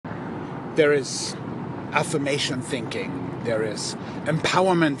There is affirmation thinking, there is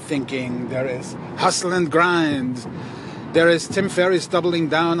empowerment thinking, there is hustle and grind. There is Tim Ferriss doubling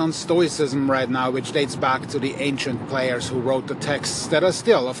down on Stoicism right now, which dates back to the ancient players who wrote the texts that are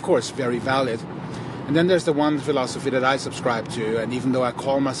still, of course, very valid. And then there's the one philosophy that I subscribe to, and even though I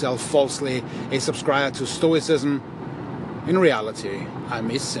call myself falsely a subscriber to Stoicism, in reality,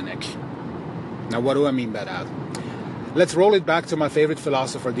 I'm a cynic. Now, what do I mean by that? Let's roll it back to my favorite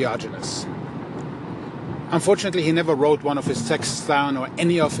philosopher, Diogenes. Unfortunately, he never wrote one of his texts down or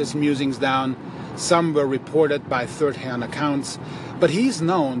any of his musings down. Some were reported by third-hand accounts, but he's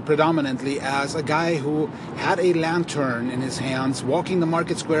known predominantly as a guy who had a lantern in his hands, walking the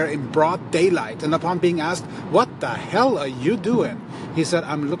market square in broad daylight, and upon being asked, "What the hell are you doing?" he said,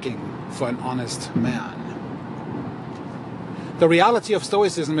 "I'm looking for an honest man." The reality of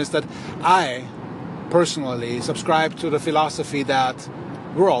Stoicism is that I personally subscribe to the philosophy that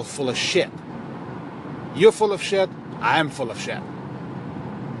we're all full of shit. You're full of shit, I'm full of shit.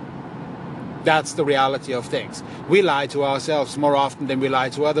 That's the reality of things. We lie to ourselves more often than we lie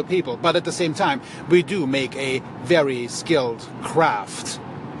to other people, but at the same time, we do make a very skilled craft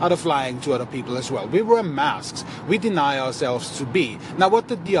out of lying to other people as well. We wear masks. We deny ourselves to be. Now, what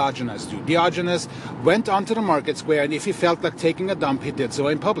did Diogenes do? Diogenes went onto the market square, and if he felt like taking a dump, he did so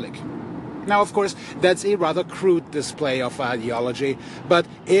in public. Now, of course, that's a rather crude display of ideology, but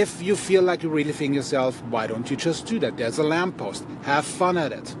if you feel like you're relieving yourself, why don't you just do that? There's a lamppost. Have fun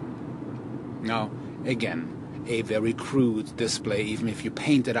at it. Now, again, a very crude display. Even if you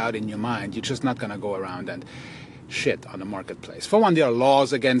paint it out in your mind, you're just not going to go around and shit on the marketplace. For one, there are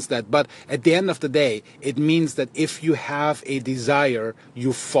laws against that, but at the end of the day, it means that if you have a desire,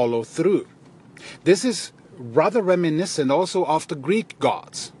 you follow through. This is rather reminiscent also of the Greek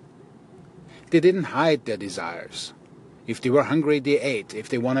gods. They didn't hide their desires. If they were hungry, they ate. If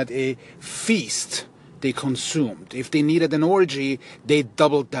they wanted a feast, they consumed. If they needed an orgy, they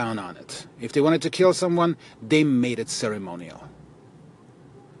doubled down on it. If they wanted to kill someone, they made it ceremonial.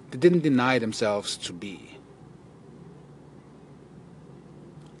 They didn't deny themselves to be.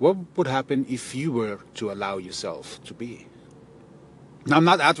 What would happen if you were to allow yourself to be? Now, I'm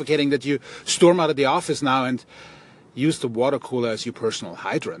not advocating that you storm out of the office now and use the water cooler as your personal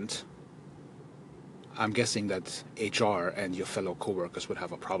hydrant. I'm guessing that HR and your fellow coworkers would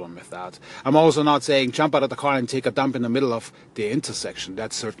have a problem with that. I'm also not saying jump out of the car and take a dump in the middle of the intersection.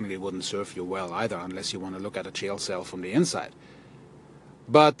 That certainly wouldn't serve you well either, unless you want to look at a jail cell from the inside.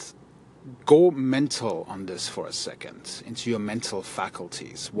 But go mental on this for a second, into your mental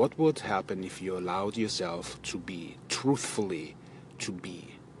faculties. What would happen if you allowed yourself to be, truthfully to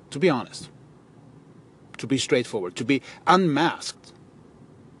be honest, to be straightforward, to be unmasked?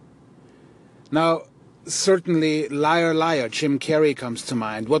 Now, certainly, Liar, Liar, Jim Carrey comes to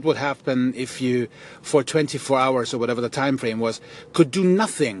mind. What would happen if you, for 24 hours or whatever the time frame was, could do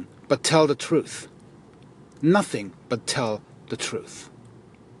nothing but tell the truth? Nothing but tell the truth.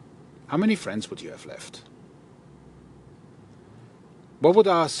 How many friends would you have left? What would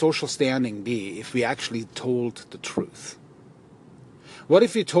our social standing be if we actually told the truth? What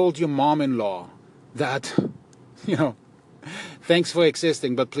if you told your mom-in-law that, thanks for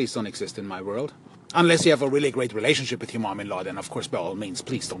existing, but please don't exist in my world? Unless you have a really great relationship with your mom-in-law, then of course, by all means,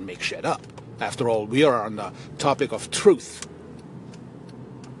 please don't make shit up. After all, we are on the topic of truth.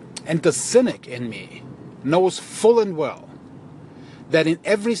 And the cynic in me knows full and well that in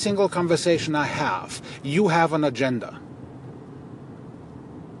every single conversation I have, you have an agenda.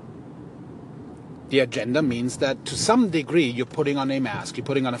 The agenda means that to some degree you're putting on a mask, you're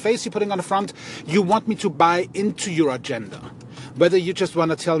putting on a face, you're putting on a front. You want me to buy into your agenda. Whether you just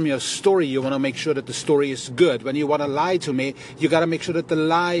want to tell me a story, you want to make sure that the story is good. When you want to lie to me, you got to make sure that the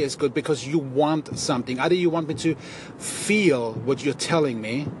lie is good because you want something. Either you want me to feel what you're telling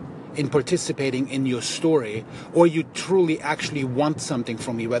me in participating in your story, or you truly actually want something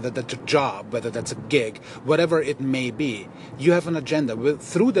from me, whether that's a job, whether that's a gig, whatever it may be. You have an agenda.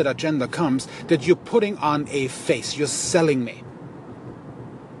 Through that agenda comes that you're putting on a face. You're selling me.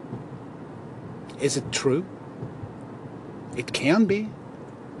 Is it true? It can be,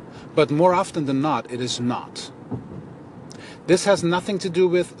 but more often than not, it is not. This has nothing to do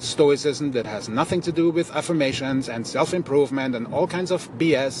with Stoicism, that has nothing to do with affirmations and self-improvement and all kinds of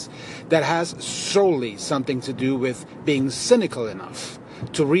BS. That has solely something to do with being cynical enough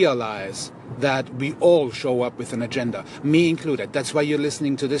to realize that we all show up with an agenda, me included. That's why you're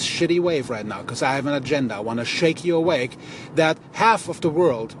listening to this shitty wave right now, because I have an agenda. I want to shake you awake that half of the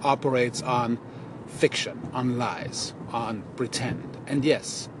world operates on fiction, on lies, on pretend. And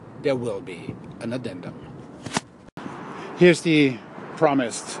yes, there will be an addendum. Here's the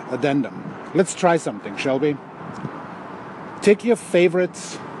promised addendum. Let's try something, shall we? Take your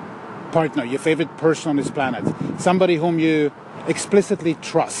favorite partner, your favorite person on this planet, somebody whom you explicitly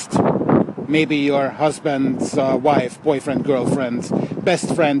trust. Maybe your husband, wife, boyfriend, girlfriend,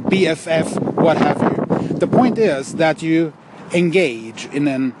 best friend, BFF, what have you. The point is that you engage in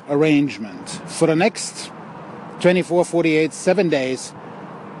an arrangement. For the next 24, 48, 7 days,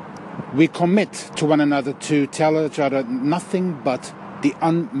 we commit to one another to tell each other nothing but the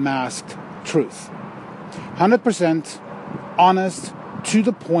unmasked truth. 100% honest, to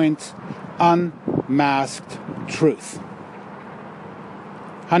the point, unmasked truth.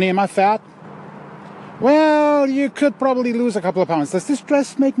 Honey, am I fat? Well, you could probably lose a couple of pounds. Does this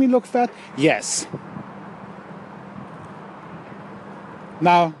dress make me look fat? Yes.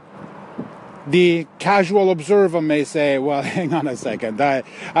 Now, the casual observer may say, well, hang on a second,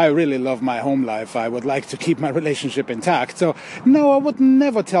 I really love my home life. I would like to keep my relationship intact. So, no, I would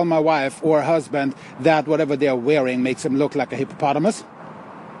never tell my wife or husband that whatever they're wearing makes them look like a hippopotamus.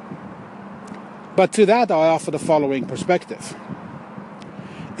 But to that, I offer the following perspective.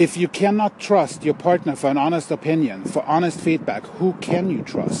 If you cannot trust your partner for an honest opinion, for honest feedback, who can you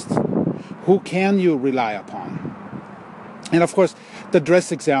trust? Who can you rely upon? And of course, the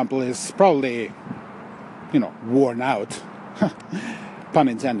dress example is probably, worn out, pun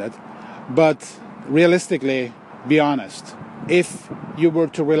intended. But realistically, be honest. If you were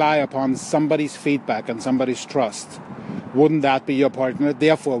to rely upon somebody's feedback and somebody's trust, wouldn't that be your partner?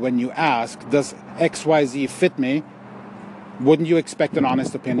 Therefore, when you ask, does XYZ fit me? Wouldn't you expect an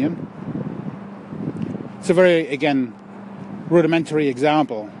honest opinion? It's a very, again, rudimentary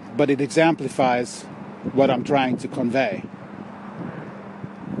example, but it exemplifies what I'm trying to convey.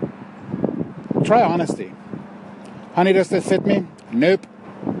 Try honesty. Honey, does this fit me? Nope.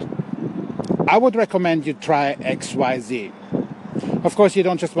 I would recommend you try XYZ. Of course, you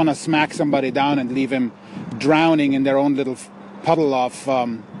don't just want to smack somebody down and leave him drowning in their own little puddle of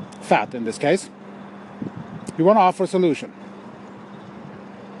fat, in this case. You want to offer a solution.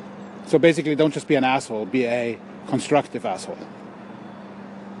 So basically, don't just be an asshole, be a constructive asshole.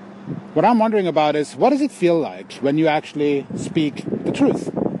 What I'm wondering about is, what does it feel like when you actually speak the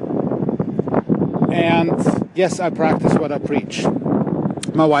truth? And yes, I practice what I preach.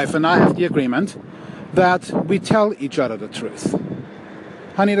 My wife and I have the agreement that we tell each other the truth.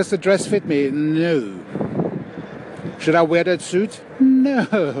 Honey, does the dress fit me? No. Should I wear that suit?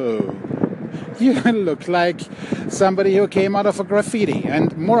 No. You look like somebody who came out of a graffiti.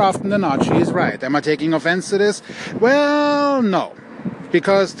 And more often than not, she is right. Am I taking offense to this? Well, no.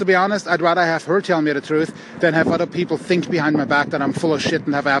 Because, to be honest, I'd rather have her tell me the truth than have other people think behind my back that I'm full of shit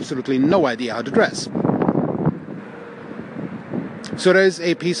and have absolutely no idea how to dress. So there's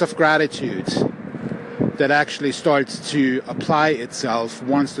a piece of gratitude that actually starts to apply itself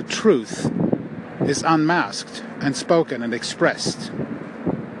once the truth is unmasked and spoken and expressed.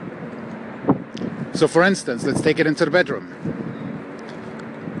 So for instance, let's take it into the bedroom.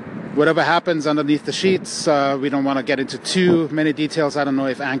 Whatever happens underneath the sheets, we don't want to get into too many details. I don't know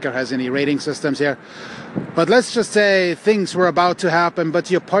if Anchor has any rating systems here. But let's just say things were about to happen,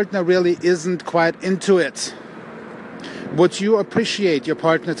 but your partner really isn't quite into it. Would you appreciate your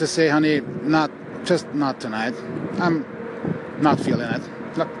partner to say, honey, not tonight. I'm not feeling it.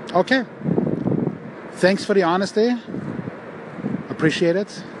 Look, okay. Thanks for the honesty. Appreciate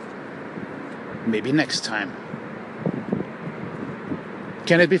it. Maybe next time.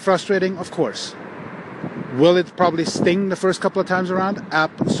 Can it be frustrating? Of course. Will it probably sting the first couple of times around?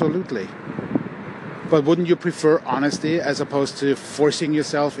 Absolutely. But wouldn't you prefer honesty as opposed to forcing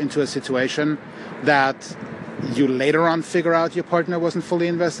yourself into a situation that you later on figure out your partner wasn't fully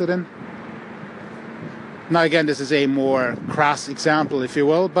invested in? Now again, this is a more crass example, if you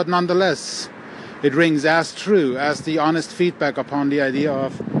will, but nonetheless, it rings as true as the honest feedback upon the idea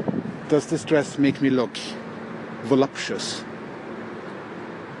of, does this dress make me look voluptuous?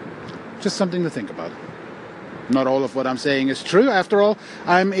 Just something to think about. Not all of what I'm saying is true. After all,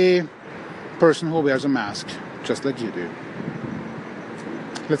 I'm a person who wears a mask, just like you do.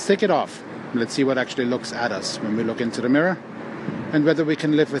 Let's take it off. Let's see what actually looks at us when we look into the mirror, and whether we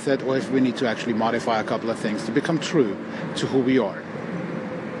can live with it or if we need to actually modify a couple of things to become true to who we are.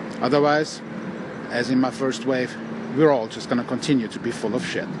 Otherwise, as in my first wave, we're all just going to continue to be full of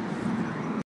shit.